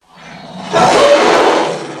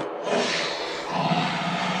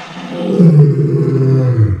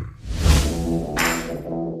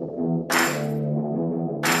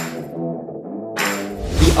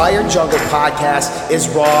Jungle podcast is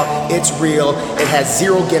raw, it's real, it has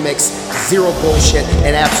zero gimmicks, zero bullshit,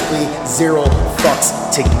 and absolutely zero fucks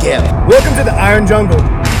to give. Welcome to the Iron Jungle.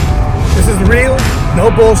 This is real, no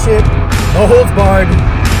bullshit, no holds barred,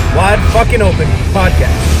 wide fucking open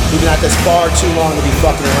podcast. We've been at this far too long to be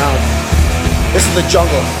fucking around. This is the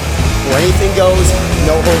jungle, where anything goes,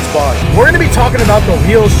 no holds barred. We're going to be talking about the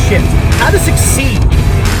real shit, how to succeed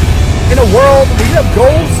in a world where you have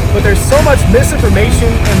goals, but there's so much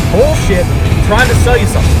misinformation and bullshit trying to sell you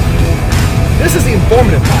something. This is the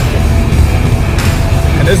informative podcast,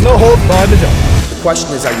 and there's no holds barred in the jungle. The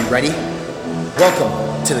question is, are you ready?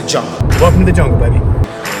 Welcome to the jungle. Welcome to the jungle, baby.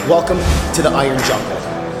 Welcome to the Iron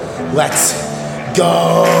Jungle. Let's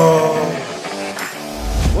go.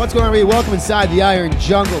 What's going on, everybody? Welcome inside the Iron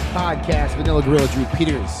Jungle podcast. Vanilla Gorilla, Drew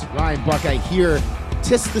Peters, Ryan Buckeye here.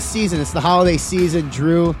 'Tis the season. It's the holiday season,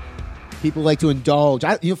 Drew. People like to indulge.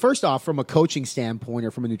 First off, from a coaching standpoint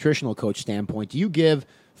or from a nutritional coach standpoint, do you give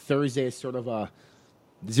Thursday sort of a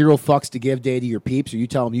zero fucks to give day to your peeps, or you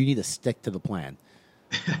tell them you need to stick to the plan?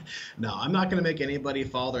 No, I'm not going to make anybody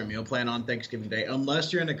follow their meal plan on Thanksgiving Day.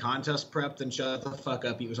 Unless you're in a contest prep, then shut the fuck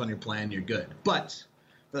up, eat what's on your plan, you're good. But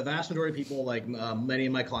the vast majority of people, like many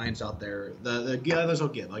of my clients out there, the others will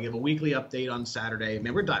give. I'll give a weekly update on Saturday.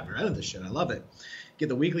 Man, we're diving right into this shit. I love it. Get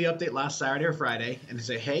the weekly update last Saturday or Friday and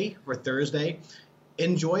say, hey, for Thursday,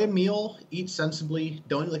 enjoy a meal, eat sensibly,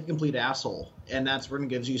 don't eat like a complete asshole. And that's where it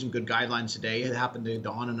gives you some good guidelines today. It happened to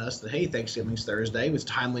dawn on us that, hey, Thanksgiving's Thursday. It was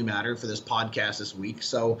timely matter for this podcast this week.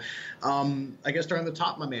 So I guess starting at the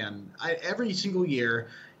top, my man, every single year,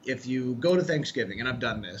 if you go to Thanksgiving, and I've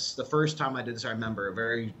done this, the first time I did this, I remember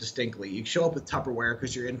very distinctly, you show up with Tupperware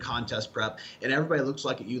because you're in contest prep, and everybody looks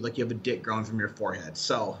like you have a dick growing from your forehead.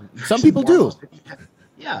 So some people do.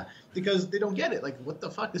 Yeah, because they don't get it. Like, what the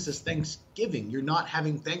fuck is this Thanksgiving? You're not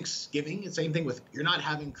having Thanksgiving. It's the same thing with you're not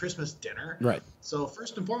having Christmas dinner. Right. So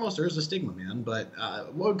first and foremost, there is a stigma, man. But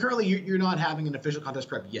currently you're not having an official contest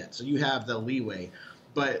prep yet, so you have the leeway.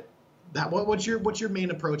 But what's your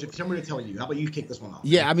main approach? If somebody to tell you, how about you kick this one off?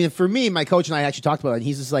 Yeah, I mean, for me, my coach and I actually talked about it. And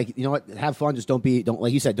he's just like, you know what, have fun. Just don't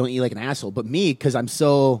like you said, don't eat like an asshole. But me, because I'm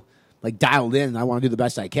so like dialed in and I want to do the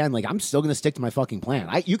best I can, like I'm still going to stick to my fucking plan.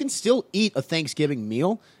 You can still eat a Thanksgiving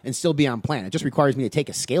meal and still be on plan. It just requires me to take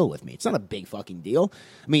a scale with me. It's not a big fucking deal.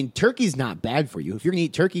 I mean, turkey's not bad for you. If you're going to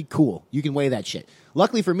eat turkey, cool. You can weigh that shit.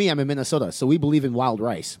 Luckily for me, I'm in Minnesota, so we believe in wild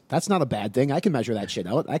rice. That's not a bad thing. I can measure that shit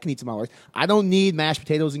out. I can eat some wild rice. I don't need mashed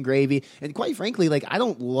potatoes and gravy. And quite frankly, like I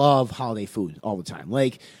don't love holiday food all the time.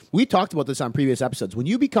 Like we talked about this on previous episodes. When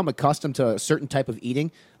you become accustomed to a certain type of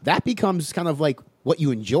eating, that becomes kind of like what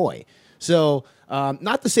you enjoy. So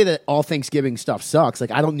not to say that all Thanksgiving stuff sucks.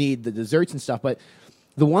 Like I don't need the desserts and stuff. But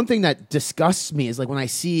the one thing that disgusts me is like when I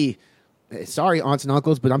see, sorry, aunts and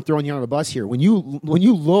uncles, but I'm throwing you on the bus here. When you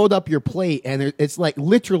load up your plate and it's like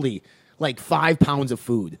literally like 5 pounds of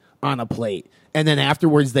food on a plate, and then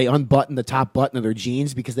afterwards they unbutton the top button of their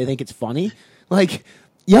jeans because they think it's funny. Like,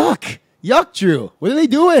 yuck, Drew. What are they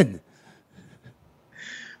doing?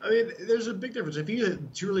 I mean, there's a big difference. If you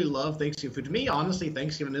truly love Thanksgiving food, to me, honestly,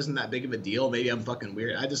 Thanksgiving isn't that big of a deal. Maybe I'm fucking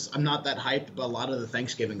weird. I'm not that hyped about a lot of the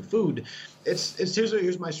Thanksgiving food.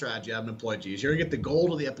 Here's my strategy. I have an employed G's. You're gonna get the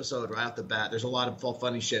gold of the episode right off the bat. There's a lot of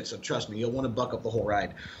funny shit, so trust me, you'll want to buck up the whole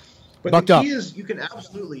ride. But the key is you can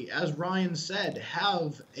absolutely, as Ryan said,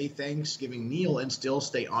 have a Thanksgiving meal and still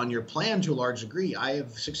stay on your plan to a large degree. I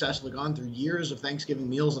have successfully gone through years of Thanksgiving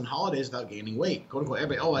meals and holidays without gaining weight. Quote unquote,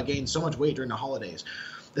 everybody, I gained so much weight during the holidays.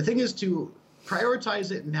 The thing is to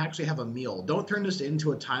prioritize it and actually have a meal. Don't turn this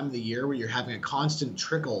into a time of the year where you're having a constant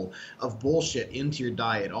trickle of bullshit into your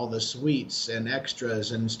diet, all the sweets and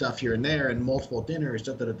extras and stuff here and there and multiple dinners,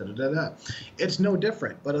 It's no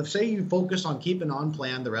different. But if say you focus on keeping on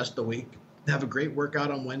plan the rest of the week, have a great workout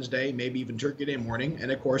on Wednesday, maybe even Turkey Day morning,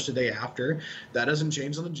 and of course the day after, that doesn't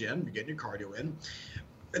change on the gym, you're getting your cardio in.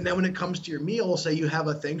 And then when it comes to your meal, say you have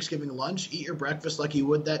a Thanksgiving lunch, eat your breakfast like you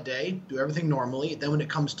would that day, do everything normally. Then when it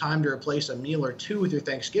comes time to replace a meal or two with your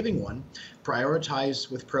Thanksgiving one, prioritize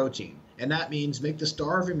with protein. And that means make the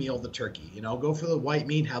star of your meal the turkey. Go for the white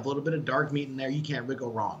meat, have a little bit of dark meat in there. You can't really go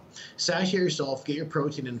wrong. Satiate yourself, get your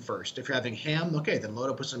protein in first. If you're having ham, okay, then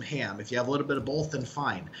load up with some ham. If you have a little bit of both, then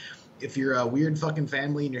fine. If you're a weird fucking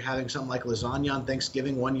family and you're having something like lasagna on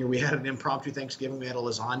Thanksgiving, one year we had an impromptu Thanksgiving, we had a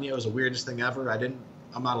lasagna. It was the weirdest thing ever.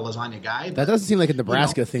 I'm not a lasagna guy. That doesn't seem like a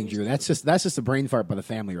Nebraska thing, Drew. That's just a brain fart by the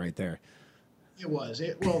family right there. It was.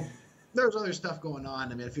 Well, there was other stuff going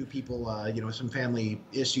on. I mean, a few people, some family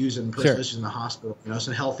issues and personal issues in the hospital.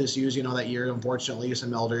 Some health issues. That year, unfortunately,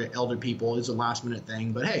 some elder people. It's a last minute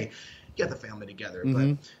thing. But hey, get the family together.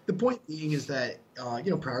 But the point being is that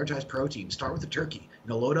prioritize protein. Start with the turkey.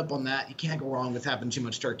 Load up on that. You can't go wrong with having too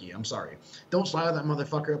much turkey. I'm sorry. Don't slather that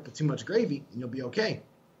motherfucker up with too much gravy, and you'll be okay.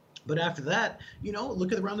 But after that,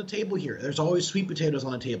 look at around the table here. There's always sweet potatoes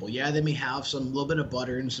on the table. Yeah, they may have some little bit of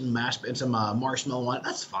butter and some marshmallow on it.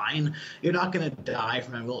 That's fine. You're not going to die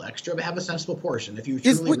from a little extra, but have a sensible portion. If you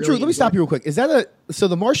Drew, let me stop you real quick. Is that so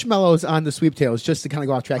the marshmallows on the sweet potatoes, just to kind of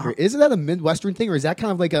go off track here, is that a Midwestern thing or is that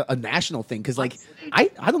kind of like a national thing? Because I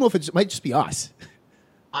don't know if it might just be us.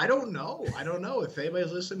 I don't know. If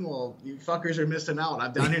anybody's listening, well, you fuckers are missing out.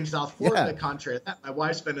 I'm down here in South Florida, contrary to that. My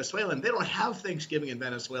wife's Venezuelan. They don't have Thanksgiving in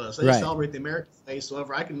Venezuela, so they celebrate the American Day. So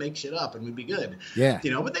I can make shit up and we'd be good. Yeah.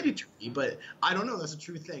 But they do turkey. But I don't know. That's a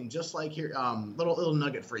true thing. Just like here, little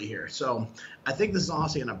nugget for you here. So I think this is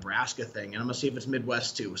honestly a Nebraska thing, and I'm going to see if it's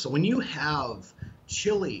Midwest too. So when you have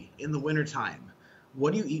chili in the wintertime,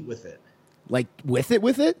 what do you eat with it? Like with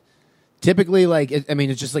it? Typically,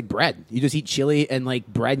 it's just like bread. You just eat chili and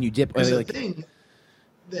bread, and you dip. The thing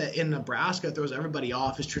that in Nebraska throws everybody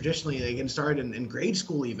off is traditionally they can start in grade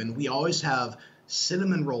school. Even we always have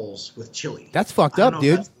cinnamon rolls with chili. That's fucked up,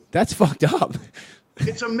 dude. That's fucked up.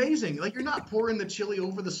 It's amazing. You're not pouring the chili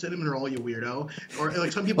over the cinnamon roll, you weirdo.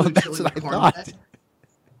 Or some people do chili with cornbread.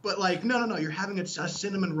 But no, you're having a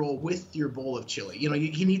cinnamon roll with your bowl of chili. You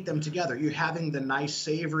can eat them together. You're having the nice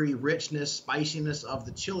savory richness, spiciness of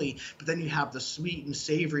the chili, but then you have the sweet and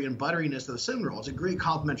savory and butteriness of the cinnamon roll. It's a great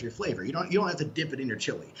complementary flavor. You don't have to dip it in your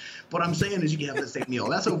chili. What I'm saying is you can have the same meal.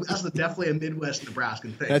 That's definitely a Midwest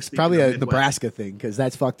Nebraskan thing. That's probably a Nebraska thing because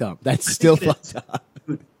that's fucked up. That's still fucked up.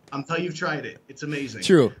 I'm telling you, you've tried it. It's amazing.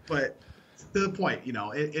 True. But to the point,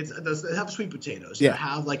 it does have sweet potatoes. Yeah.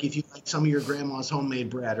 Have if you like some of your grandma's homemade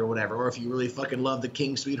bread or whatever, or if you really fucking love the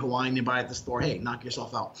King Sweet Hawaiian you buy at the store, hey, knock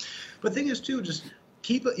yourself out. But the thing is too, just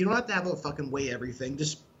keep it. You don't have to have a fucking weigh everything.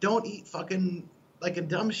 Just don't eat fucking like a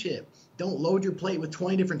dumb shit. Don't load your plate with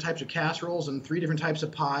 20 different types of casseroles and 3 different types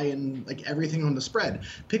of pie and everything on the spread.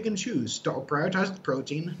 Pick and choose. Prioritize the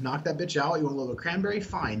protein. Knock that bitch out. You want a little cranberry?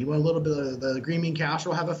 Fine. You want a little bit of the green bean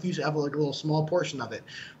casserole? Have a little small portion of it.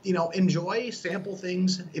 Enjoy, sample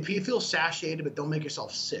things. If you feel satiated, but don't make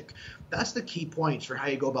yourself sick. That's the key points for how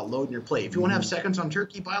you go about loading your plate. If you want to have seconds on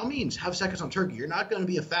turkey, by all means, have seconds on turkey. You're not going to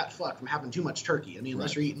be a fat fuck from having too much turkey.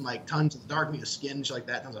 Unless you're eating tons of dark meat, the skin, shit like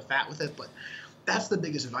that, tons of fat with it, but that's the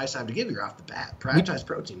biggest advice I have to give you off the bat. Prioritize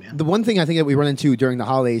protein, man. The one thing I think that we run into during the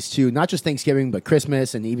holidays too, not just Thanksgiving, but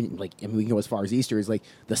Christmas and even we can go as far as Easter, is the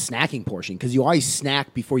snacking portion, because you always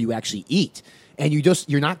snack before you actually eat. And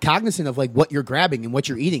you're not cognizant of what you're grabbing and what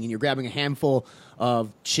you're eating, and you're grabbing a handful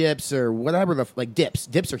of chips or whatever dips.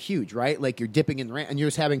 Dips are huge, right? You're dipping in ranch, and you're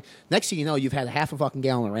just having. Next thing you know, you've had half a fucking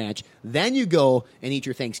gallon of ranch. Then you go and eat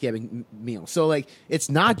your Thanksgiving meal. So it's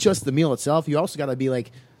not just the meal itself. You also got to be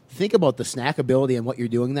think about the snackability and what you're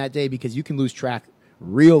doing that day, because you can lose track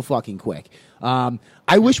real fucking quick. I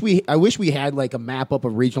wish we had a map up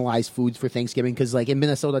of regionalized foods for Thanksgiving, because in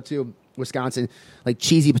Minnesota too, Wisconsin,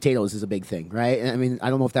 cheesy potatoes is a big thing, right? I mean, I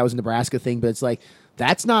don't know if that was a Nebraska thing, but it's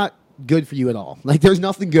that's not good for you at all. There's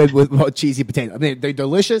nothing good about cheesy potatoes. I mean, they're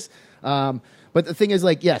delicious, but the thing is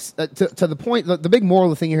yes, to the point, the big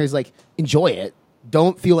moral of the thing here is enjoy it.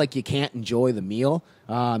 Don't feel like you can't enjoy the meal.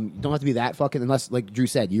 You don't have to be that fucking, unless, like Drew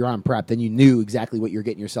said, you're on prep, then you knew exactly what you're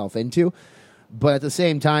getting yourself into. But at the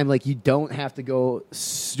same time, you don't have to go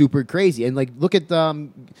super crazy. And look at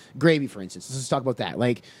gravy, for instance. Let's just talk about that.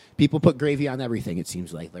 People put gravy on everything, it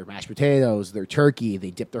seems like. Their mashed potatoes, their turkey,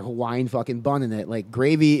 they dip their Hawaiian fucking bun in it.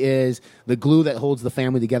 Gravy is the glue that holds the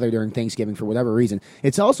family together during Thanksgiving for whatever reason.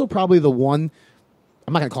 It's also probably the one,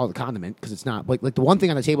 I'm not going to call it a condiment because it's not. But the one thing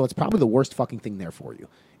on the table, it's probably the worst fucking thing there for you.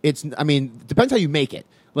 Depends how you make it.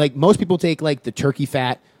 Most people take the turkey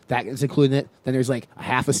fat, that is included in it. Then there's a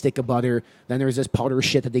half a stick of butter. Then there's this powder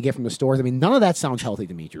shit that they get from the stores. None of that sounds healthy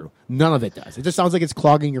to me, Drew. None of it does. It just sounds like it's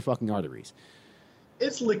clogging your fucking arteries.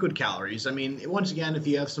 It's liquid calories. Once again, if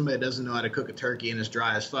you have somebody that doesn't know how to cook a turkey and it's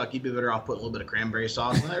dry as fuck, you'd be better off putting a little bit of cranberry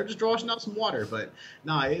sauce in there, or just washing out some water. But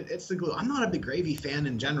no, it's the glue. I'm not a big gravy fan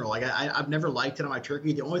in general. I've never liked it on my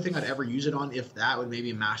turkey. The only thing I'd ever use it on, if that, would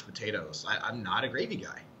maybe mashed potatoes. I'm not a gravy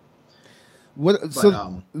guy.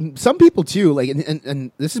 Some people too,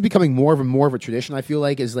 and this is becoming more of a tradition. I feel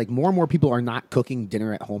is more and more people are not cooking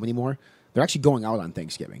dinner at home anymore. They're actually going out on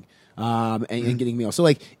Thanksgiving and getting meals.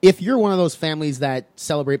 So if you're one of those families that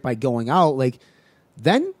celebrate by going out,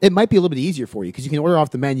 then it might be a little bit easier for you, because you can order off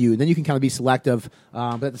the menu and then you can kind of be selective.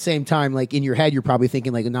 But at the same time, in your head, you're probably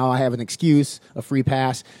thinking now I have an excuse, a free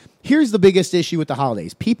pass. Here's the biggest issue with the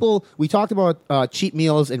holidays. We talked about cheat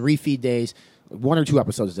meals and refeed days 1 or 2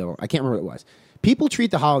 episodes ago. I can't remember what it was. people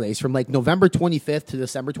treat the holidays from like November 25th to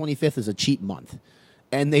December 25th as a cheat month.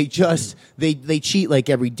 And they just they cheat like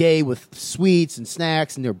every day with sweets and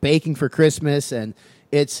snacks, and they're baking for Christmas, and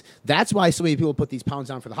that's why so many people put these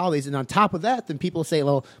pounds on for the holidays. And on top of that, then people say,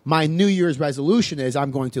 well, my New Year's resolution is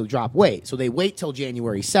I'm going to drop weight. So they wait till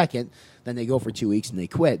January 2nd, then they go for 2 weeks and they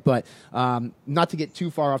quit. But not to get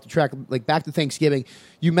too far off the track, like back to Thanksgiving,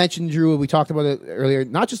 you mentioned, Drew, we talked about it earlier,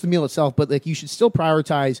 not just the meal itself, but like you should still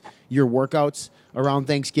prioritize your workouts around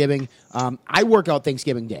Thanksgiving. I work out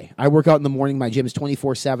Thanksgiving Day. I work out in the morning. My gym is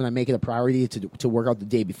 24/7. I make it a priority to work out the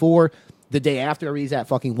day before. The day after, everybody's at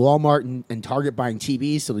fucking Walmart and Target buying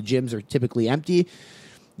TVs, so the gyms are typically empty.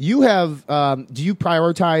 You have, do you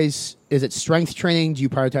prioritize, is it strength training? Do you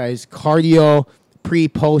prioritize cardio,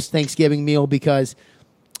 pre-post Thanksgiving meal? Because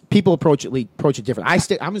people approach it different.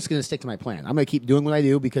 I'm just going to stick to my plan. I'm going to keep doing what I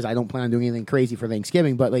do because I don't plan on doing anything crazy for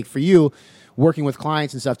Thanksgiving. But like for you, working with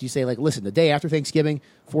clients and stuff, do you say like, listen, the day after Thanksgiving,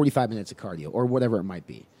 45 minutes of cardio or whatever it might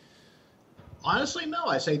be? Honestly, no.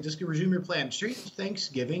 I say just resume your plan. Treat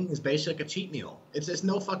Thanksgiving is basically like a cheat meal. It's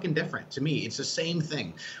no fucking different to me. It's the same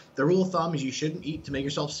thing. The rule of thumb is you shouldn't eat to make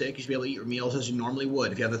yourself sick. You should be able to eat your meals as you normally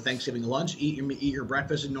would. If you have a Thanksgiving lunch, eat your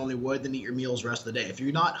breakfast as you normally would, then eat your meals the rest of the day. If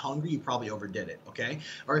you're not hungry, you probably overdid it, okay?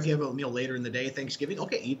 Or if you have a meal later in the day, Thanksgiving,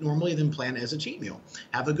 okay, eat normally, then plan as a cheat meal.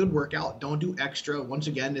 Have a good workout. Don't do extra. Once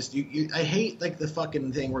again, I hate like the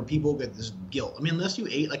fucking thing where people get this guilt. I mean, unless you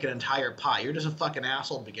ate like an entire pie, you're just a fucking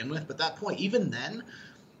asshole to begin with. But at that point, even then,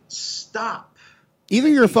 stop. Either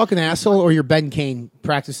you're a fucking asshole or you're Ben Kane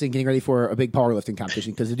practicing getting ready for a big powerlifting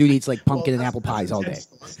competition because the dude eats like pumpkin and apple pies all day.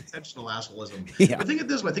 That's intentional assholism. Yeah. But think of it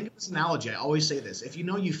this way. Think of this analogy. I always say this. If you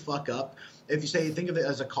know you fuck up, if you think of it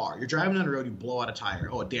as a car. You're driving down the road, you blow out a tire.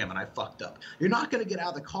 Oh, damn it, I fucked up. You're not going to get out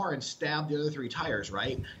of the car and stab the other 3 tires,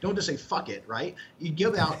 right? Don't just say fuck it, right? You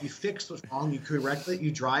give out, you fix what's wrong, you correct it,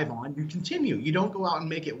 you drive on, you continue. You don't go out and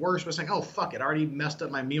make it worse by saying, oh, fuck it, I already messed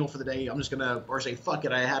up my meal for the day. I'm just going to, or say, fuck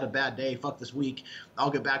it, I had a bad day, fuck this week.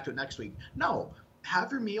 I'll get back to it next week. No.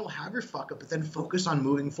 Have your meal, have your fuck up, but then focus on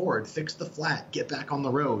moving forward. Fix the flat, get back on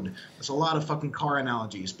the road. There's a lot of fucking car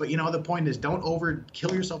analogies. But, the point is don't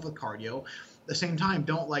kill yourself with cardio. At the same time,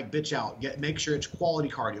 don't like bitch out. Make sure it's quality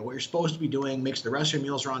cardio. What you're supposed to be doing makes the rest of your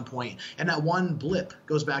meals are on point. And that one blip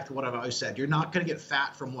goes back to what I've always said. You're not going to get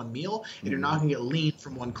fat from one meal, and you're not going to get lean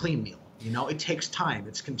from one clean meal. It takes time.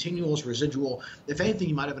 It's continual, it's residual. If anything,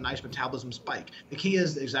 you might have a nice metabolism spike. The key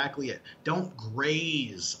is exactly it. Don't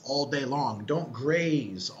graze all day long. Don't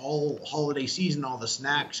graze all holiday season, all the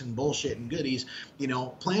snacks and bullshit and goodies.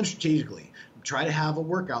 Plan strategically. Try to have a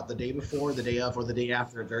workout the day before, the day of, or the day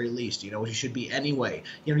after at very least. You should be anyway.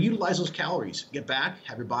 Utilize those calories. Get back,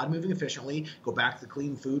 have your body moving efficiently, go back to the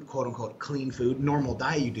clean food, quote unquote clean food, normal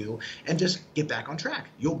diet you do, and just get back on track.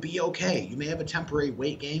 You'll be okay. You may have a temporary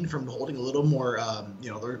weight gain from holding a little more,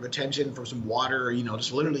 retention from some water, or,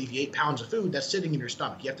 just literally if you 8 pounds of food, that's sitting in your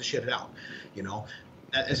stomach. You have to shit it out.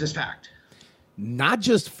 That's just fact. Not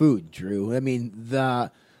just food, Drew. I mean,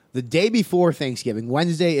 the day before Thanksgiving,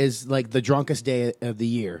 Wednesday is like the drunkest day of the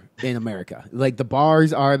year in America. Like the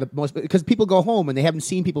bars are the most, because people go home and they haven't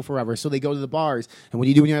seen people forever, so they go to the bars. And what do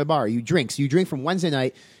you do when you're at the bar? You drink. So you drink from Wednesday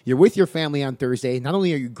night. You're with your family on Thursday. Not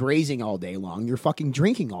only are you grazing all day long, you're fucking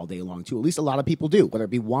drinking all day long too. At least a lot of people do, whether it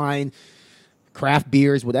be wine, craft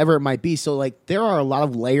beers, whatever it might be. So like there are a lot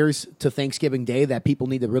of layers to Thanksgiving Day that people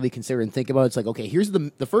need to really consider and think about. It's like, okay, here's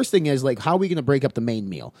the first thing is like, how are we going to break up the main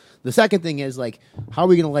meal? The second thing is like, how are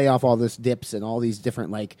we going to lay off all this dips and all these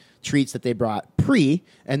different like treats that they brought pre?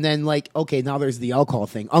 And then like, okay, now there's the alcohol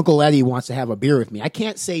thing. Uncle Eddie wants to have a beer with me. I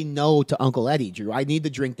can't say no to Uncle Eddie, Drew. I need to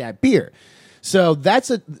drink that beer. So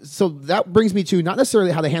that brings me to not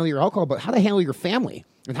necessarily how to handle your alcohol, but how to handle your family.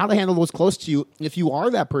 And how to handle those close to you if you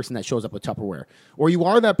are that person that shows up with Tupperware, or you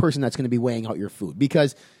are that person that's going to be weighing out your food.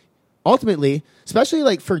 Because ultimately, especially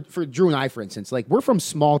like for Drew and I, for instance, like we're from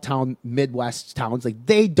small town, Midwest towns, like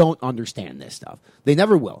they don't understand this stuff. They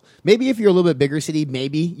never will. Maybe if you're a little bit bigger city,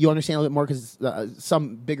 maybe you understand a little bit more because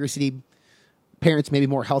some bigger city parents may be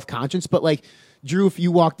more health conscious. But like, Drew, if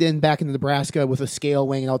you walked in back into Nebraska with a scale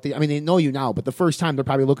weighing out, I mean, they know you now, but the first time they're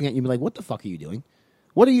probably looking at you and be like, what the fuck are you doing?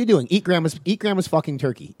 What are you doing? Eat grandma's fucking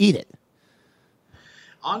turkey. Eat it.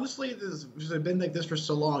 Honestly, there's been like this for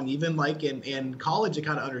so long. Even like in college, they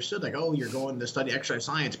kind of understood like, oh, you're going to study exercise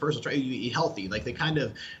science, personal training, you eat healthy. Like they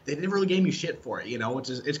didn't really give you shit for it,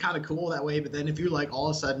 it's kind of cool that way. But then if you're like all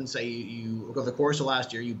of a sudden, say you over the course of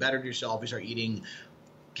last year, you bettered yourself, you start eating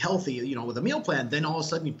healthy, with a meal plan, then all of a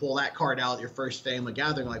sudden you pull that card out at your first family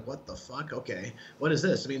gathering, like, what the fuck? Okay, what is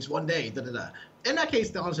this? I mean, it's one day, in that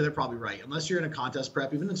case, honestly, they're probably right. Unless you're in a contest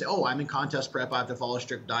prep, even and say, "Oh, I'm in contest prep. I have to follow a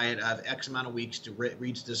strict diet. I have X amount of weeks to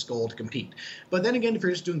reach this goal to compete." But then again, if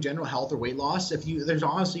you're just doing general health or weight loss, there's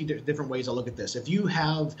honestly different ways I look at this. If you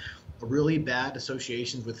have really bad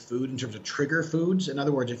associations with food in terms of trigger foods, in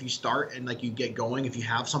other words, if you start and like you get going, if you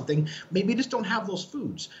have something, maybe just don't have those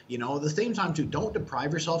foods. At the same time too, don't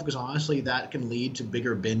deprive yourself, because honestly, that can lead to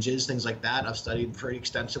bigger binges, things like that. I've studied pretty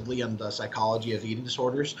extensively on the psychology of eating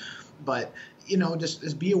disorders, but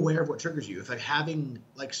just be aware of what triggers you. If like having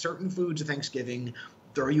like certain foods at Thanksgiving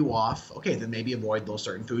throw you off, okay, then maybe avoid those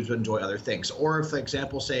certain foods but enjoy other things. Or if, for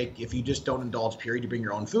example's sake, if you just don't indulge, period, you bring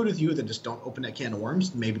your own food with you, then just don't open that can of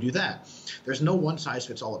worms, maybe do that. There's no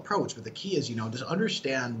one-size-fits-all approach, but the key is, just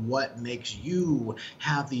understand what makes you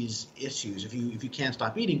have these issues. If you can't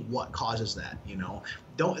stop eating, what causes that,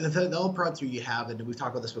 Don't, the other approach you have, and we've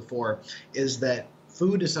talked about this before, is that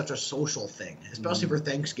food is such a social thing, especially for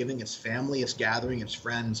Thanksgiving. It's family, it's gathering, it's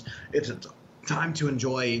friends, it's a time to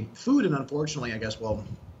enjoy food. And unfortunately, I guess, well,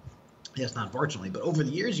 yes, not unfortunately, but over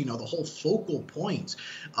the years, the whole focal point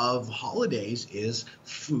of holidays is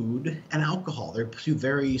food and alcohol. They're two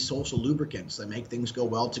very social lubricants that make things go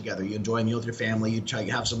well together. You enjoy a meal with your family. You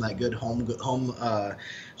have some of that good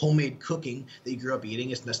homemade cooking that you grew up eating.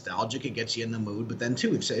 It's nostalgic. It gets you in the mood. But then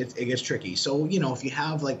too, it gets tricky. So if you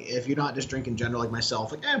have if you're not just drinking general like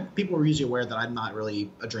myself, people are usually aware that I'm not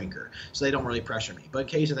really a drinker, so they don't really pressure me. But in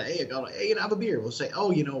case of that, hey, have a beer. We'll say,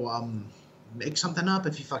 make something up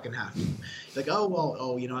if you fucking have to. Like, I'm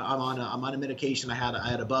on a medication. I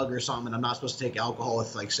had a bug or something, and I'm not supposed to take alcohol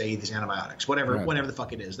with, like, say, these antibiotics, whatever the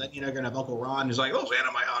fuck it is. Then you're gonna have Uncle Ron who's like, "Those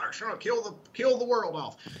antibiotics, kill the world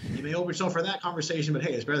off." You may open yourself for that conversation, but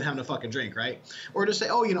hey, it's better than having a fucking drink, right? Or just say,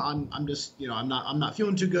 I'm just, I'm not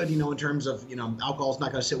feeling too good, in terms of, alcohol's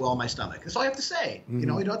not gonna sit well in my stomach. That's all you have to say. You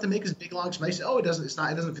don't have to make this big long space. Oh, it doesn't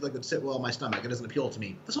feel like it would sit well in my stomach. It doesn't appeal to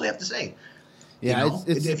me. That's all you have to say. Yeah,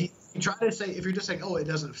 If you try to say, if you're just like, oh, it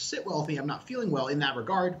doesn't sit well with me, I'm not feeling well in that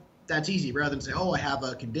regard, that's easy. Rather than say, oh, I have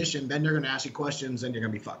a condition, then they're going to ask you questions and you're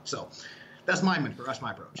going to be fucked. So that's my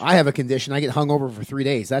approach. I have a condition. I get hungover for 3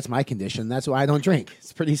 days. That's my condition. That's why I don't drink.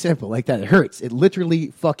 It's pretty simple like that. It hurts. It literally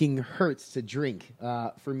fucking hurts to drink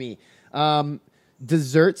for me.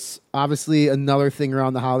 Desserts, obviously, another thing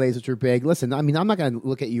around the holidays, which are big. Listen, I'm not going to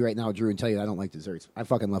look at you right now, Drew, and tell you that I don't like desserts. I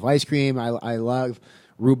fucking love ice cream. I love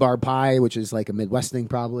rhubarb pie, which is like a Midwest thing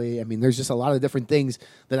probably. There's just a lot of different things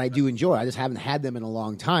that I do enjoy. I just haven't had them in a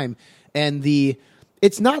long time. And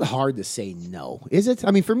it's not hard to say no, is it?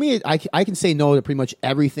 For me, I can say no to pretty much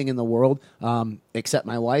everything in the world except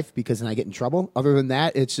my wife, because then I get in trouble. Other than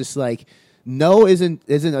that, it's just like no isn't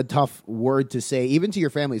a tough word to say, even to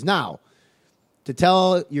your families. Now, to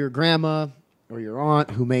tell your grandma or your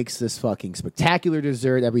aunt who makes this fucking spectacular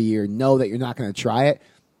dessert every year, know that you're not going to try it,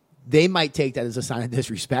 they might take that as a sign of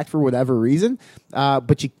disrespect for whatever reason.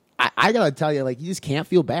 But I got to tell you, you just can't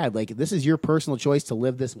feel bad. This is your personal choice to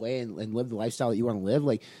live this way and live the lifestyle that you want to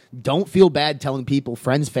live. Don't feel bad telling people,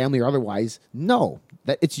 friends, family, or otherwise, no,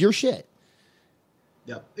 that it's your shit.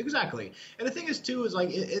 Yeah, exactly. And the thing is, too, is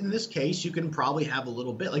in this case, you can probably have a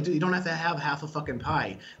little bit. You don't have to have half a fucking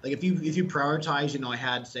pie. If you prioritize, I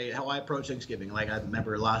had, say, how I approach Thanksgiving. I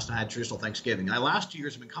remember last time I had traditional Thanksgiving. And last 2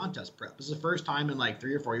 years have been contest prep. This is the first time in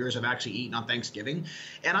 3 or 4 years I've actually eaten on Thanksgiving.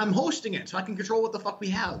 And I'm hosting it, so I can control what the fuck we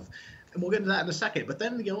have. And we'll get into that in a second. But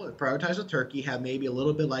then, prioritize the turkey, have maybe a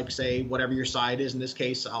little bit say, whatever your side is. In this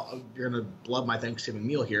case, you're going to love my Thanksgiving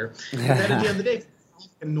meal here. And then at the end of the day,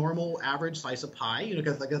 a normal average slice of pie,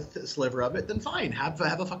 a sliver of it, then fine, have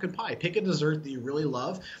a fucking pie. Pick a dessert that you really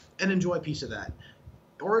love and enjoy a piece of that.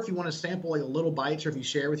 Or if you want to sample a little bites, or if you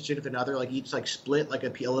share with your significant other, each split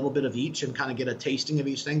a little bit of each and kind of get a tasting of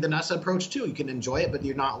each thing, then that's an approach too. You can enjoy it, but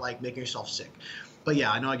you're not making yourself sick. But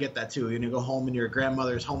yeah, I know I get that too. You go home and your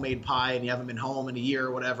grandmother's homemade pie and you haven't been home in a year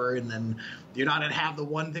or whatever, and then you're not going to have the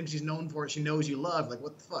one thing she's known for, she knows you love.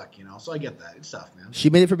 What the fuck, So I get that. It's tough, man.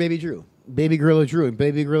 She made it for Baby Drew. Baby Gorilla Drew. And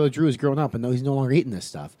Baby Gorilla Drew is grown up and he's no longer eating this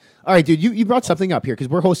stuff. All right, dude, you brought something up here because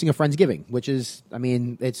we're hosting a Friendsgiving, which is,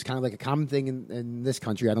 it's kind of like a common thing in this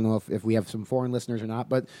country. I don't know if we have some foreign listeners or not,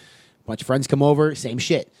 but a bunch of friends come over, same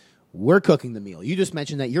shit. We're cooking the meal. You just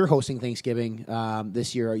mentioned that you're hosting Thanksgiving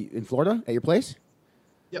this year. Are you in Florida at your place?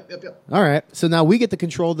 Yep. All right. So now we get to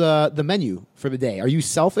control the menu for the day. Are you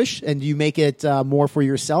selfish and do you make it more for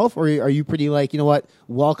yourself, or are you pretty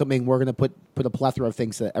welcoming? We're going to put a plethora of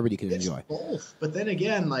things that everybody can enjoy. Both. But then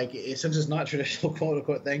again, since it's not traditional quote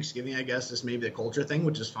unquote Thanksgiving, I guess it's maybe a culture thing,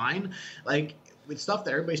 which is fine. with stuff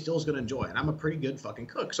that everybody still is going to enjoy. And I'm a pretty good fucking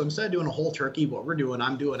cook. So instead of doing a whole turkey, what we're doing,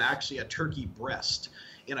 I'm doing actually a turkey breast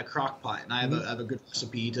in a crock pot. And I have a good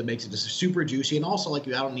recipe to make it just super juicy. And also, like,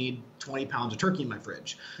 I don't need 20 pounds of turkey in my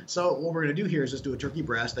fridge. So what we're going to do here is just do a turkey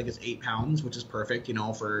breast. I think it's 8 pounds, which is perfect, you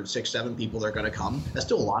know, for 6-7 people that are going to come. That's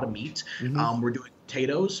still a lot of meat. We're doing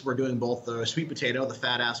potatoes. We're doing both the sweet potato, the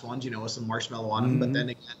fat ass ones, you know, with some marshmallow on them. But then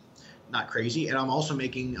again, not crazy. And I'm also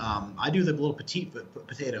making, I do the little petite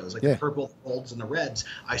potatoes, like the purple, the golds, and the reds.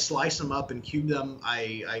 I slice them up and cube them.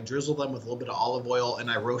 I drizzle them with a little bit of olive oil,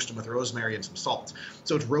 and I roast them with rosemary and some salt.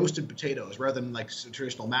 So it's roasted potatoes rather than like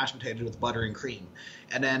traditional mashed potatoes with butter and cream.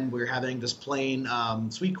 And then we're having this plain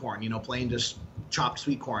sweet corn, you know, plain just chopped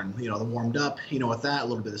sweet corn, you know, the warmed up, you know, with that, a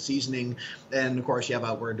little bit of seasoning. And of course,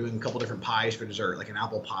 we're doing a couple different pies for dessert, like an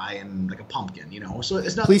apple pie and like a pumpkin, you know. So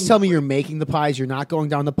it's not. Please tell me you're making the pies. You're not going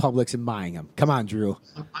down to Publix and buying them. Come on, Drew.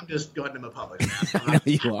 I'm just going to my Publix, man. I know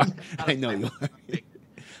you are. I know you are.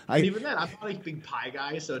 And even then, I'm not a big pie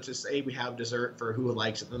guy, so it's just, we have dessert for who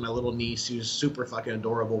likes it. Then my little niece, who's super fucking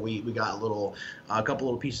adorable, we got a couple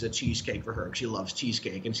little pieces of cheesecake for her, because she loves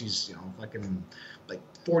cheesecake, and she's, you know, fucking like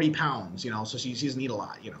 40 pounds, you know, so she doesn't eat a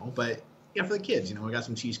lot, you know, but yeah, for the kids, you know, we got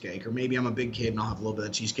some cheesecake, or maybe I'm a big kid and I'll have a little bit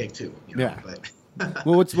of cheesecake too, you know, but.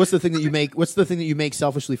 Well, what's the thing that you make? What's the thing that you make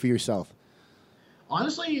selfishly for yourself?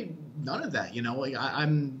 Honestly, none of that. You know, like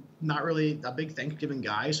I'm not really a big Thanksgiving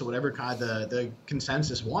guy, so whatever kind of the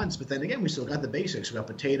consensus wants. But then again, we still got the basics. We got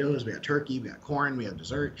potatoes, we got turkey, we got corn, we have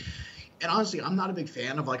dessert. And honestly, I'm not a big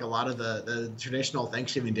fan of like a lot of the traditional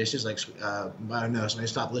Thanksgiving dishes. Like I don't know, somebody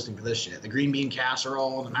stop listening for this shit. The green bean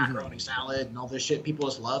casserole, the macaroni salad, and all this shit people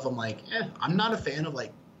just love. I'm like, I'm not a fan of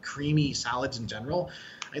like creamy salads in general.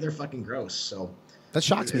 I think they're fucking gross. So that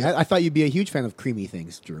shocks me. I thought you'd be a huge fan of creamy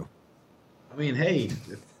things, Drew. I mean, hey,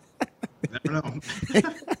 I don't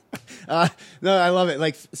know. No, I love it.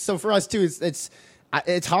 Like, so for us too,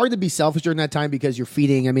 it's hard to be selfish during that time because you're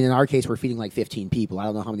feeding. I mean, in our case, we're feeding like 15 people. I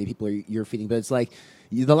don't know how many people you're feeding, but it's like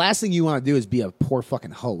the last thing you want to do is be a poor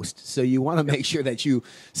fucking host. So you want to make sure that you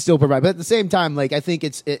still provide. But at the same time, like I think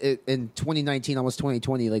it's in 2019, almost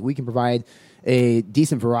 2020, like we can provide a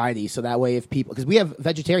decent variety. So that way, if people, because we have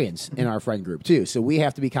vegetarians in our friend group too, so we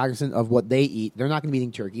have to be cognizant of what they eat. They're not going to be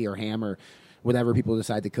eating turkey or ham or whatever people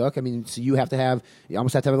decide to cook. I mean, so you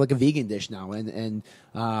almost have to have like a vegan dish now. And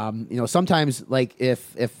you know, sometimes like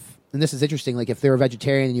if, and this is interesting, like if they're a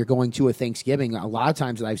vegetarian and you're going to a Thanksgiving, a lot of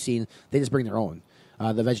times that I've seen, they just bring their own.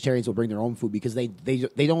 The vegetarians will bring their own food because they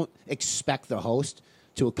don't expect the host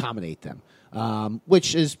to accommodate them,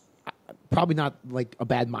 which is probably not like a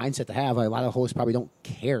bad mindset to have. A lot of hosts probably don't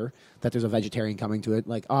care that there's a vegetarian coming to it.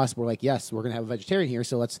 Like us, we're like, yes, we're going to have a vegetarian here,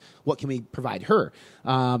 so what can we provide her?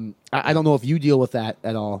 I don't know if you deal with that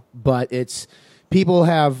at all, but it's people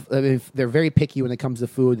they're very picky when it comes to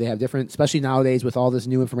food. They have different, especially nowadays with all this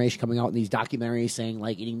new information coming out in these documentaries saying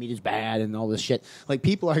like eating meat is bad and all this shit. Like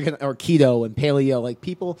people or keto and paleo, like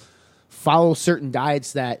people follow certain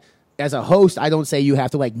diets that as a host, I don't say you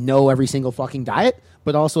have to like know every single fucking diet,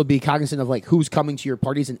 but also be cognizant of like who's coming to your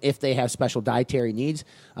parties and if they have special dietary needs,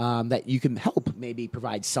 that you can help maybe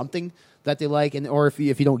provide something that they like, and or if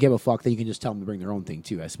you don't give a fuck, then you can just tell them to bring their own thing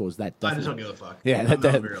too. I suppose that. I just don't give a fuck. Yeah,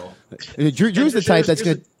 real. Drew's the type that's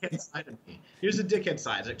good. Here's the dickhead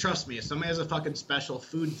side. Like, trust me, if somebody has a fucking special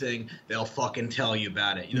food thing, they'll fucking tell you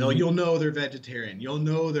about it. You know, you'll know they're vegetarian. You'll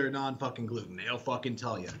know they're non-fucking gluten. They'll fucking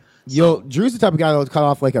tell you. Drew's the type of guy that would cut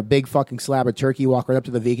off like a big fucking slab of turkey, walk right up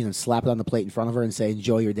to the vegan and slap it on the plate in front of her and say,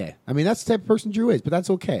 "Enjoy your day." I mean, that's the type of person Drew is, but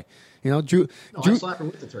that's okay. You know, Drew. I slap her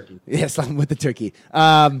with the turkey. Yeah, slap him with the turkey.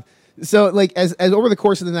 So, like, as over the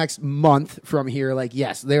course of the next month from here, like,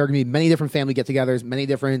 yes, there are going to be many different family get-togethers, many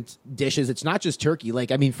different dishes. It's not just turkey. Like,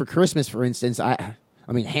 I mean, for Christmas, for instance, I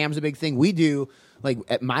mean, ham's a big thing. We do, like,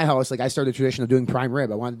 at my house, like, I started a tradition of doing prime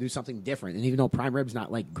rib. I wanted to do something different. And even though prime rib's not,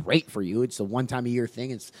 like, great for you, it's a one-time-a-year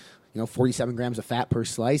thing. It's, 47 grams of fat per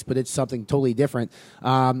slice, but it's something totally different.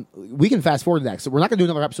 We can fast forward to that. So we're not going to do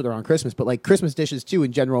another episode around Christmas, but, like, Christmas dishes, too,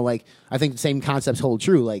 in general, like, I think the same concepts hold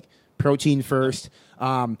true. Like, protein first.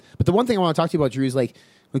 But the one thing I want to talk to you about, Drew, is like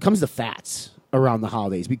when it comes to fats around the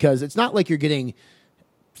holidays, because it's not like you're getting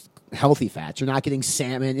healthy fats. You're not getting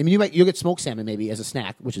salmon. I mean, you'll get smoked salmon maybe as a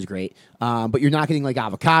snack, which is great. But you're not getting like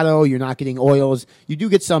avocado. You're not getting oils. You do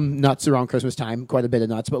get some nuts around Christmas time, quite a bit of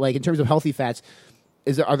nuts. But like in terms of healthy fats,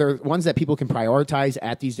 are there ones that people can prioritize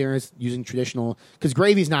at these dinners using traditional? Because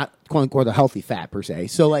gravy's not quote unquote a healthy fat per se.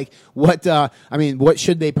 So like what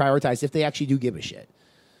should they prioritize if they actually do give a shit?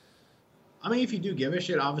 I mean, if you do give a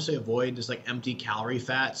shit, obviously avoid just like empty calorie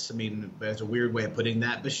fats. I mean, that's a weird way of putting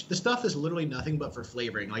that. But the stuff is literally nothing but for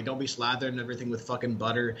flavoring. Like, don't be slathering everything with fucking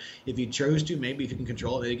butter. If you chose to, maybe if you can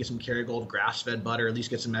control it, maybe get some Kerrygold grass-fed butter. At least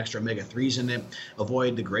get some extra omega-3s in it.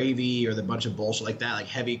 Avoid the gravy or the bunch of bullshit like that, like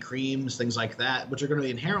heavy creams, things like that, which are going to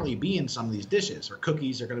inherently be in some of these dishes. Or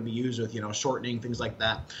cookies are going to be used with, shortening, things like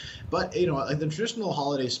that. But, like the traditional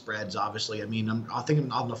holiday spreads, obviously, I mean, I'm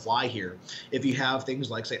thinking on the fly here. If you have things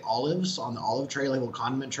like, say, olives on the olive tray, like a little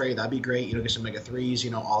condiment tray, that'd be great. Get some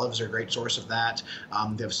omega-3s. Olives are a great source of that.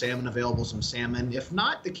 They have salmon available, some salmon. If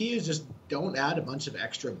not, the key is just don't add a bunch of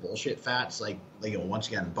extra bullshit fats, like once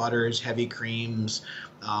again, butters, heavy creams,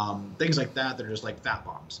 things like that that are just like fat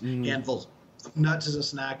bombs. Handfuls. Nuts as a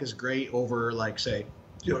snack is great over, like, say,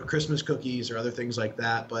 Christmas cookies or other things like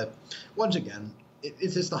that. But once again,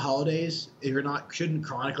 it's just the holidays. Shouldn't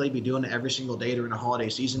chronically be doing it every single day during a holiday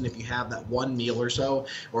season. If you have that one meal or so,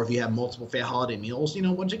 or if you have multiple holiday meals,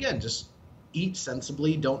 once again, just eat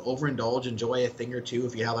sensibly. Don't overindulge. Enjoy a thing or two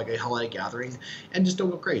if you have like a holiday gathering, and just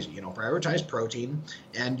don't go crazy. Prioritize protein,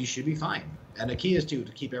 and you should be fine. And the key is to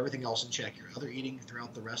keep everything else in check. Your other eating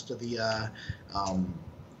throughout the rest of the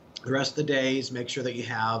days, make sure that you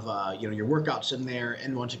have, your workouts in there.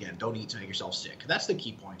 And once again, don't eat to make yourself sick. That's the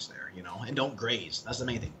key points there, and don't graze. That's the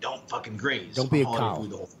main thing. Don't fucking graze. Don't be a cow.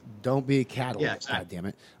 Don't be a cattle. Yeah, exactly.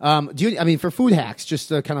 God damn it. For food hacks, just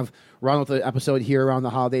to kind of run with the episode here around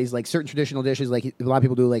the holidays, like certain traditional dishes, like a lot of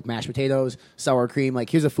people do, like mashed potatoes, sour cream. Like,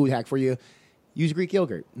 here's a food hack for you. Use Greek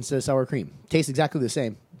yogurt instead of sour cream. Tastes exactly the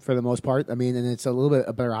same for the most part. I mean, and it's a little bit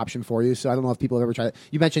a better option for you. So I don't know if people have ever tried it.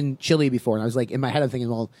 You mentioned chili before, and I was like, in my head, I'm thinking,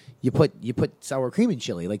 well, you put sour cream in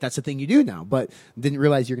chili. Like, that's the thing you do now. But didn't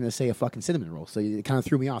realize you're going to say a fucking cinnamon roll. So it kind of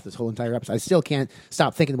threw me off this whole entire episode. I still can't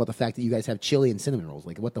stop thinking about the fact that you guys have chili and cinnamon rolls.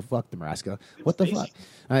 Like, what the fuck, Nebraska? What the fuck?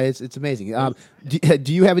 It's amazing.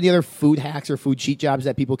 Do you have any other food hacks or food cheat jobs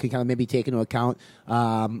that people can kind of maybe take into account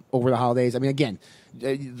over the holidays? I mean, again,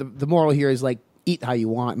 the moral here is, like, eat how you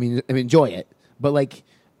want. I mean, enjoy it. But, like,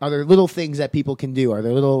 are there little things that people can do? Are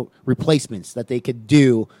there little replacements that they could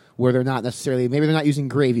do where they're not necessarily, maybe they're not using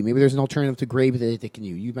gravy. Maybe there's an alternative to gravy that they can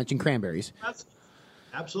use. You mentioned cranberries.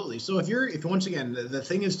 Absolutely. So if once again, the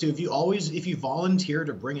thing is if you volunteer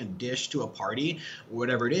to bring a dish to a party,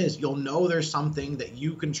 whatever it is, you'll know there's something that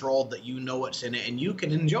you controlled, that what's in it, and you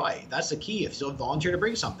can enjoy. That's the key. If you volunteer to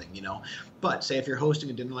bring something, But say if you're hosting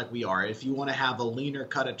a dinner like we are, if you want to have a leaner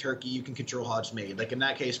cut of turkey, you can control how it's made. Like in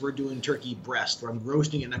that case, we're doing turkey breast, where I'm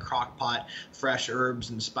roasting it in a crock pot, fresh herbs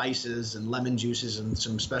and spices and lemon juices and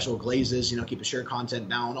some special glazes, keep the sugar content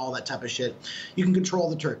down, all that type of shit. You can control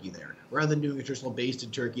the turkey there, rather than doing a traditional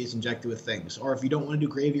basted turkey that's injected with things. Or if you don't want to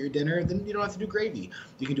do gravy or dinner, then you don't have to do gravy.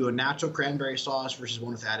 You can do a natural cranberry sauce versus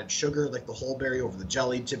one with added sugar, like the whole berry over the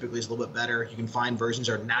jelly typically is a little bit better. You can find versions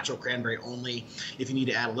that are natural cranberry only. If you need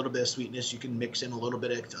to add a little bit of sweetness, you can mix in a little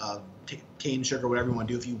bit of cane sugar, whatever you want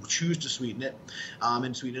to do if you choose to sweeten it,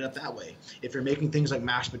 and sweeten it up that way. If you're making things like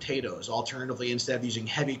mashed potatoes, alternatively, instead of using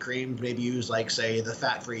heavy cream, maybe use like, say, the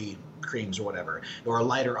fat-free creams or whatever, or a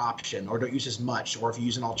lighter option, or don't use as much. Or if you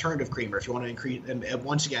use an alternative creamer, if you want to increase, and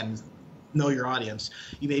once again, know your audience,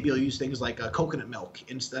 you may be able to use things like coconut milk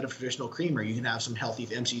instead of traditional creamer. You can have some healthy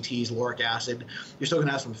MCTs, lauric acid. You're still going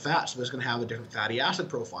to have some fats, but it's going to have a different fatty acid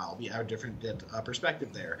profile. You have a different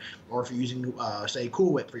perspective there. Or if you're using, say,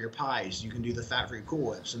 Cool Whip for your pies, you can do the fat-free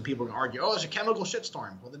Cool Whips. And people are going to argue, oh, it's a chemical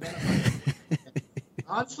shitstorm. Well, then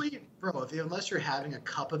honestly, bro, unless you're having a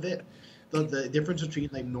cup of it, the difference between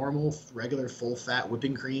like normal, regular, full fat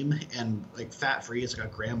whipping cream and like fat free, it's like a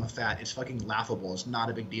gram of fat. It's fucking laughable. It's not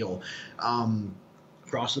a big deal.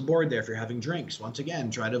 Across the board there, if you're having drinks, once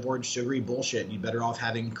again, try to avoid sugary bullshit. You're better off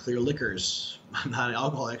having clear liquors. I'm not an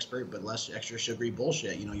alcohol expert, but less extra sugary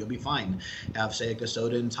bullshit. You'll be fine. Have, say, like a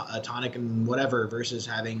soda and a tonic and whatever versus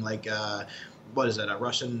having like what is that, a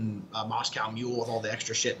Russian Moscow Mule with all the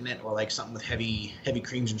extra shit in it, or like something with heavy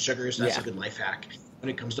creams and sugars. That's a good life hack. When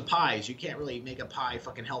it comes to pies, you can't really make a pie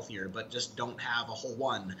fucking healthier, but just don't have a whole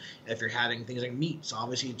one. If you're having things like meats,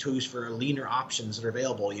 obviously choose for leaner options that are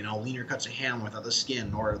available, leaner cuts of ham without the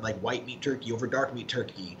skin, or like white meat turkey over dark meat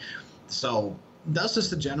turkey. So that's just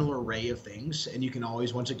the general array of things, and you can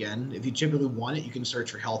always, once again, if you typically want it, you can search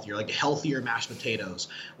for healthier, like healthier mashed potatoes,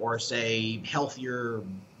 or say healthier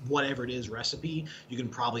whatever it is recipe. You can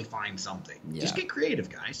probably find something. Just get creative,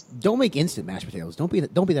 guys. Don't make instant mashed potatoes. Don't be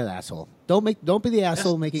that asshole. Don't be the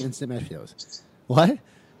asshole making instant mashed potatoes. What?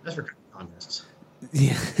 That's for contests.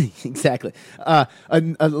 Yeah, exactly. A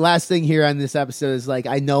last thing here on this episode is like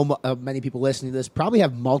I know many people listening to this probably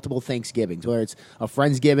have multiple Thanksgivings, whether it's a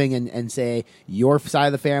Friendsgiving and say your side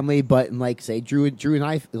of the family, but in like say Drew and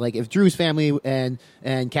I, like if Drew's family and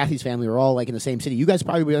Kathy's family are all like in the same city, you guys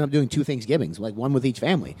probably would end up doing 2 Thanksgivings, like one with each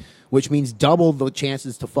family, which means double the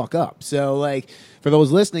chances to fuck up. So like for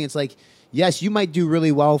those listening, it's like yes, you might do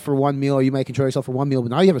really well for one meal, or you might control yourself for one meal,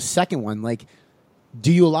 but now you have a second one, like.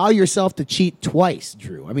 Do you allow yourself to cheat twice,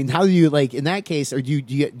 Drew? I mean, how do you like in that case, or do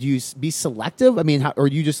you be selective? I mean, or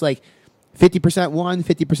do you just like 50% one,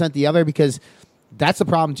 50% the other? Because that's the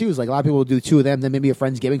problem too. Is like a lot of people will do 2 of them, then maybe a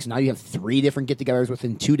Friendsgiving. So now you have 3 different get-togethers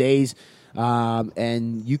within 2 days,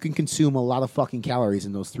 and you can consume a lot of fucking calories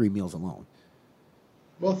in those 3 meals alone.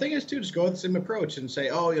 Well, the thing is, too, just go with the same approach and say,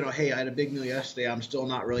 oh, hey, I had a big meal yesterday. I'm still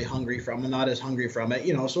not really hungry from it, not as hungry from it.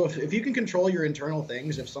 So if you can control your internal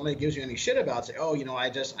things, if somebody gives you any shit about, say, oh,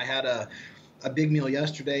 I had a big meal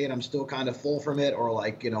yesterday and I'm still kind of full from it, or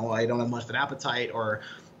like, I don't have much of an appetite, or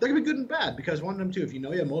they're going to be good and bad, because one of them, too, if you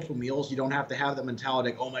know you have multiple meals, you don't have to have that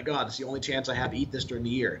mentality, like, oh, my God, it's the only chance I have to eat this during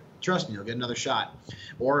the year. Trust me, you'll get another shot.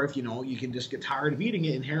 Or if, you can just get tired of eating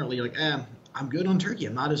it inherently, you're like, I'm good on turkey.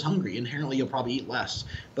 I'm not as hungry. Inherently, you'll probably eat less.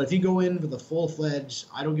 But if you go in with a full-fledged,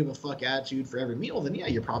 I don't give a fuck attitude for every meal, then yeah,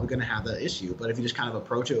 you're probably going to have that issue. But if you just kind of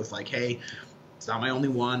approach it with like, hey, it's not my only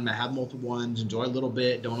one. I have multiple ones. Enjoy a little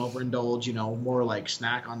bit. Don't overindulge. More like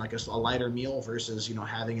snack on like a lighter meal versus,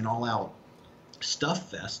 having an all-out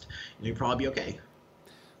stuff fest. You'll probably be okay.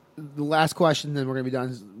 The last question, then we're going to be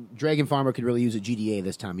done. Dragon Farmer could really use a GDA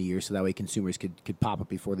this time of year, so that way consumers could pop up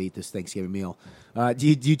before they eat this Thanksgiving meal. Do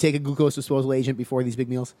you take a glucose disposal agent before these big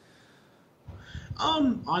meals?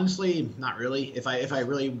 Honestly, not really. If I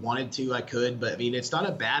really wanted to, I could, but I mean, it's not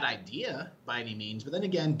a bad idea by any means. But then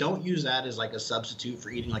again, don't use that as like a substitute for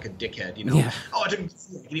eating like a dickhead. Yeah. Oh, I can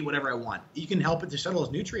eat whatever I want. You can help it to settle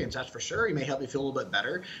those nutrients, that's for sure. You may help you feel a little bit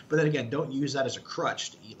better. But then again, don't use that as a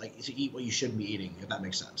crutch to eat what you shouldn't be eating, if that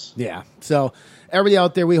makes sense. Yeah. So everybody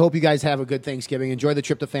out there, we hope you guys have a good Thanksgiving. Enjoy the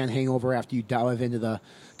tryptophan hangover after you dive into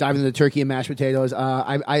the turkey and mashed potatoes.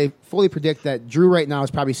 I fully predict that Drew right now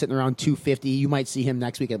is probably sitting around 250. You might see him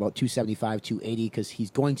next week at about 275, 280, because he's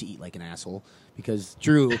going to eat like an asshole, because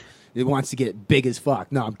Drew wants to get it big as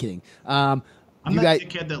fuck. No, I'm kidding. I'm that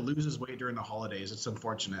kid that loses weight during the holidays. It's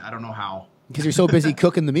unfortunate. I don't know how. Because you're so busy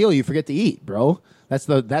cooking the meal, you forget to eat, bro. That's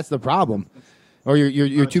the problem. Or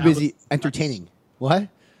you're too busy entertaining. What?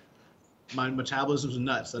 My metabolism's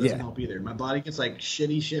nuts. That doesn't help either. My body gets like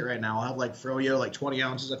shitty shit right now. I'll have like froyo, like 20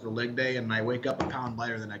 ounces after leg day, and I wake up a pound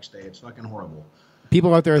lighter the next day. It's fucking horrible.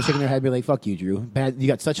 People out there are shaking their head, be like, "Fuck you, Drew. Bad. You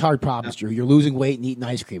got such hard problems, Drew. You're losing weight and eating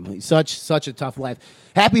ice cream. Such a tough life."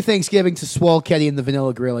 Happy Thanksgiving to Swole Ketty and the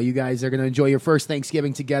Vanilla Gorilla. You guys are going to enjoy your first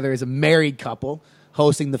Thanksgiving together as a married couple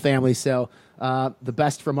hosting the family. So the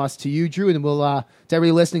best from us to you, Drew, and we'll to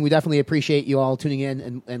everybody listening. We definitely appreciate you all tuning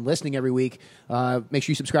in and listening every week. Make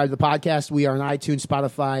sure you subscribe to the podcast. We are on iTunes,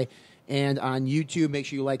 Spotify, and on YouTube. Make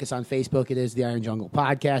sure you like us on Facebook. It is the Iron Jungle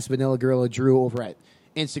Podcast. Vanilla Gorilla Drew over at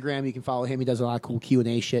Instagram. You can follow him. He does a lot of cool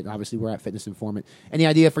Q&A shit. And obviously, we're at Fitness Informant. Any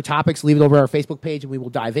idea for topics, leave it over our Facebook page, and we will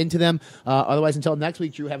dive into them. Otherwise, until next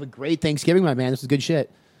week, Drew, have a great Thanksgiving, my man. This is good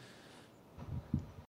shit.